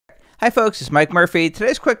Hi folks, it's Mike Murphy.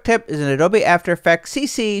 Today's quick tip is in Adobe After Effects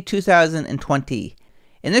CC 2020.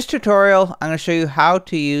 In this tutorial, I'm going to show you how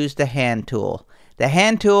to use the hand tool. The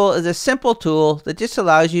hand tool is a simple tool that just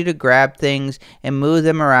allows you to grab things and move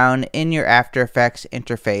them around in your After Effects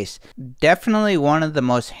interface. Definitely one of the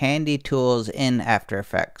most handy tools in After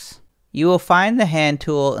Effects. You will find the hand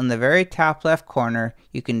tool in the very top left corner.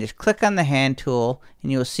 You can just click on the hand tool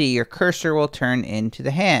and you'll see your cursor will turn into the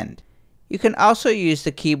hand. You can also use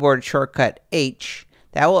the keyboard shortcut H.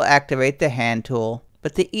 That will activate the hand tool.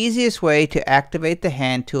 But the easiest way to activate the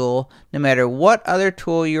hand tool, no matter what other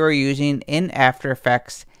tool you are using in After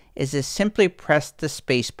Effects, is to simply press the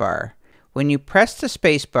spacebar. When you press the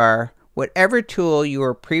spacebar, whatever tool you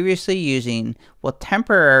were previously using will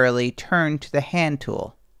temporarily turn to the hand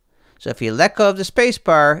tool. So if you let go of the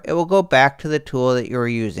spacebar, it will go back to the tool that you were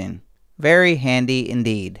using. Very handy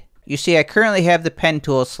indeed. You see I currently have the pen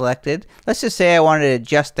tool selected. Let's just say I wanted to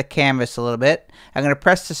adjust the canvas a little bit. I'm going to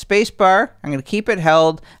press the space bar. I'm going to keep it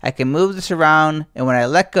held. I can move this around, and when I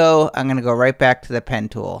let go, I'm going to go right back to the pen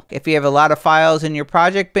tool. If you have a lot of files in your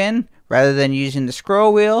project bin, rather than using the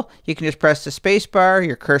scroll wheel, you can just press the space bar,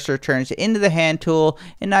 your cursor turns into the hand tool,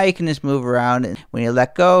 and now you can just move around. And when you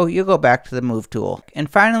let go, you'll go back to the move tool. And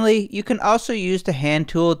finally, you can also use the hand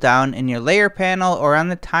tool down in your layer panel or on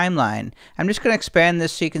the timeline. I'm just going to expand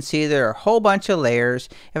this so you can see there are a whole bunch of layers.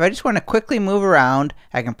 If I just want to quickly move around,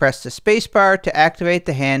 I can press the space bar to activate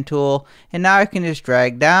the hand tool, and now I can just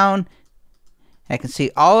drag down. I can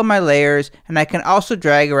see all of my layers, and I can also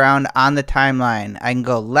drag around on the timeline. I can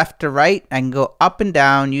go left to right, I can go up and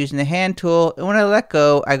down using the hand tool, and when I let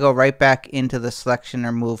go, I go right back into the selection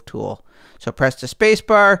or move tool. So press the space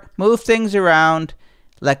bar, move things around,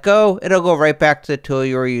 let go, it'll go right back to the tool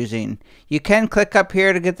you were using. You can click up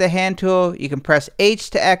here to get the hand tool, you can press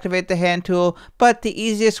H to activate the hand tool, but the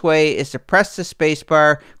easiest way is to press the space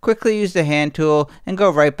bar, quickly use the hand tool, and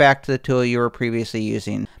go right back to the tool you were previously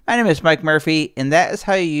using. My name is Mike Murphy, and that is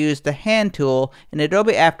how you use the hand tool in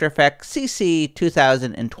Adobe After Effects CC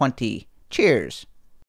 2020. Cheers!